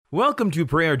Welcome to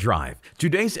Prayer Drive.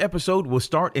 Today's episode will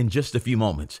start in just a few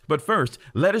moments. But first,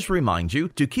 let us remind you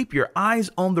to keep your eyes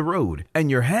on the road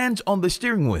and your hands on the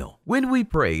steering wheel. When we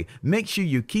pray, make sure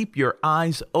you keep your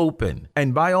eyes open.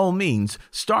 And by all means,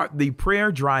 start the Prayer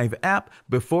Drive app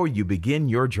before you begin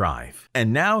your drive.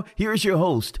 And now, here's your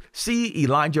host, C.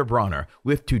 Elijah Bronner,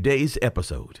 with today's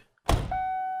episode.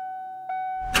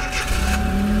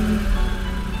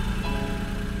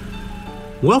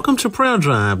 Welcome to Prayer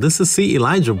Drive. This is C.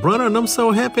 Elijah Bronner, and I'm so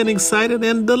happy and excited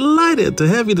and delighted to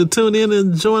have you to tune in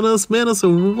and join us. Man, it's a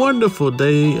wonderful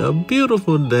day, a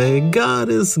beautiful day. God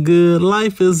is good,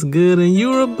 life is good, and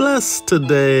you are blessed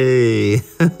today.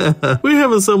 We're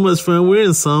having so much fun. We're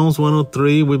in Psalms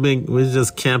 103. We're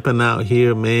just camping out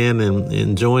here, man, and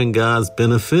enjoying God's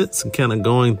benefits, and kind of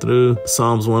going through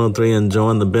Psalms 103,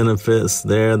 enjoying the benefits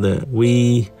there that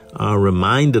we are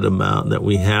reminded about, that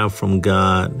we have from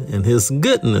God and His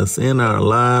goodness in our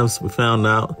lives. We found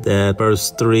out that verse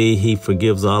 3, He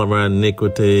forgives all of our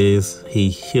iniquities. He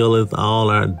healeth all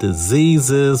our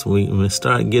diseases. We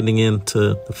start getting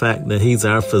into the fact that He's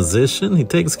our physician. He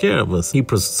takes care of us. He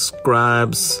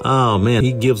prescribes. Oh man,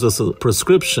 He gives us a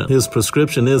prescription. His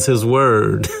prescription is His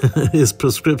word. His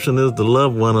prescription is to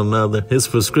love one another. His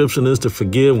prescription is to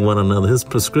forgive one another. His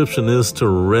prescription is to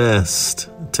rest.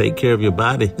 Take care of your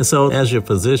body. And so as your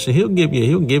physician, he'll give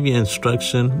you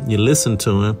instruction. You listen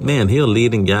to him. Man, he'll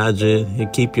lead and guide you. He'll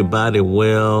keep your body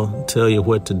well, tell you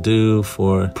what to do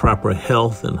for proper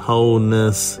health and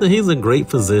wholeness. He's a great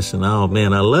physician. Oh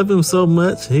man, I love him so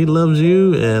much. He loves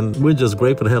you, and we're just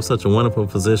grateful to have such a wonderful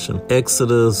physician.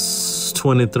 Exodus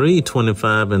 23,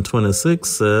 25, and 26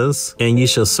 says, "And ye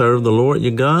shall serve the Lord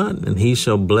your God, and he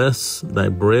shall bless thy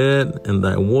bread and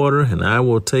thy water, and I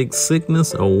will take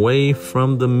sickness away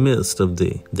from the midst of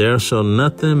thee. There shall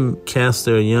nothing cast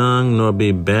their young, nor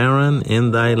be barren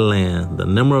in thy land. The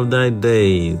number of thy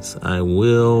days I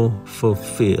will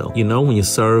fulfill." You know, when you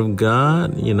serve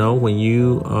God, you know, when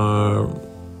you are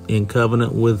in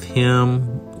covenant with Him,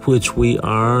 which we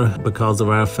are because of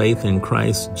our faith in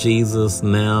Christ Jesus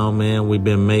now, man, we've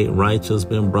been made righteous,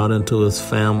 been brought into His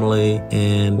family,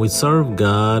 and we serve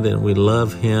God and we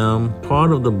love Him.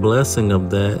 Part of the blessing of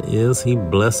that is He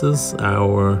blesses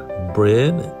our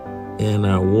bread and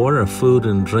our water, food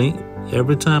and drink.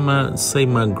 Every time I say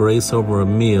my grace over a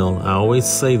meal, I always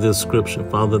say this scripture: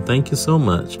 Father, thank you so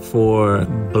much for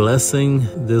blessing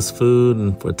this food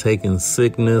and for taking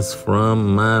sickness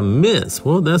from my midst.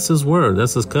 Well, that's His word.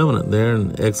 That's His covenant there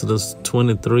in Exodus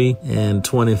 23 and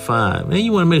 25. And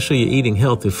you want to make sure you're eating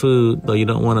healthy food, though you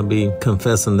don't want to be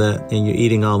confessing that and you're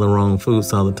eating all the wrong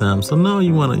foods all the time. So no,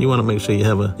 you want to make sure you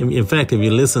have in fact, if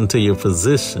you listen to your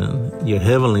physician, your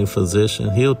heavenly physician,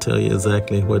 he'll tell you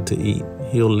exactly what to eat.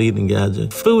 He'll lead and guide you.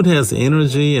 Food has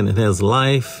energy and it has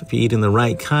life. If you're eating the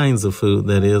right kinds of food,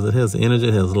 that is, it has energy,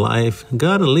 it has life.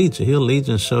 God will lead you. He'll lead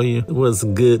you and show you what's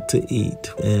good to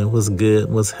eat and what's good,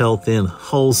 what's healthy and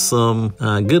wholesome,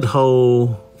 good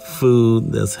whole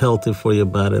food that's healthy for your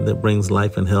body, that brings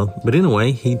life and health. But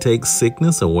anyway, He takes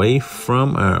sickness away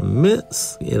from our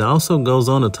midst. It also goes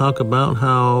on to talk about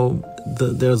how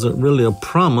there's really a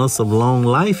promise of long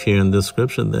life here in this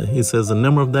scripture. That He says, the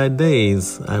number of thy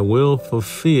days I will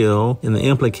fulfill. And the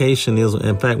implication is,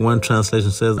 in fact, one translation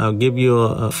says, I'll give you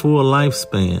a full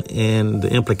lifespan. And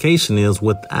the implication is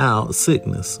without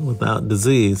sickness, without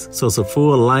disease. So it's a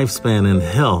full lifespan in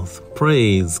health.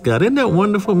 Praise God. Isn't that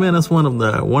wonderful, man? That's one of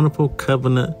the wonderful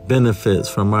covenant benefits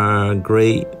from our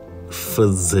great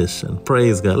physician.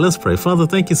 Praise God. Let's pray. Father,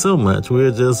 thank you so much.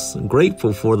 We're just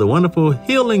grateful for the wonderful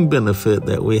healing benefit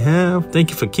that we have. Thank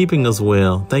you for keeping us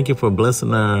well. Thank you for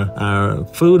blessing our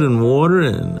food and water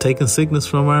and taking sickness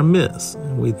from our midst.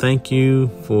 We thank you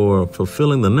for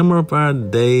fulfilling the number of our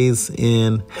days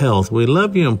in health. We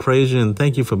love you and praise you and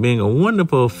thank you for being a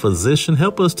wonderful physician.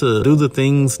 Help us to do the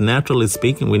things, naturally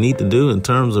speaking, we need to do in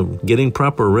terms of getting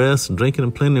proper rest,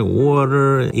 drinking plenty of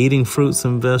water, eating fruits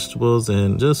and vegetables,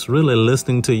 and just really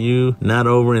listening to you, not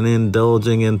over and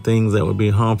indulging in things that would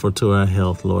be harmful to our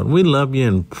health, Lord. We love you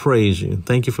and praise you.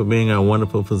 Thank you for being our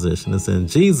wonderful physician. It's in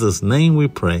Jesus' name we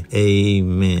pray.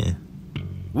 Amen.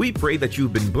 We pray that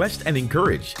you've been blessed and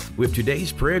encouraged with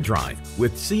today's prayer drive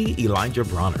with C. Elijah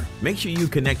Bronner. Make sure you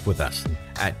connect with us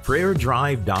at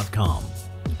prayerdrive.com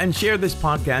and share this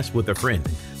podcast with a friend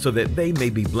so that they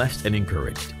may be blessed and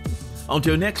encouraged.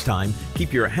 Until next time,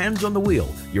 keep your hands on the wheel,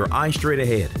 your eyes straight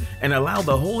ahead, and allow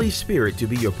the Holy Spirit to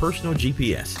be your personal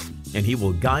GPS, and He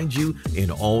will guide you in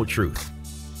all truth.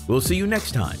 We'll see you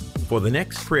next time for the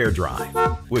next prayer drive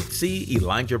with C.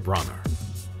 Elijah Bronner.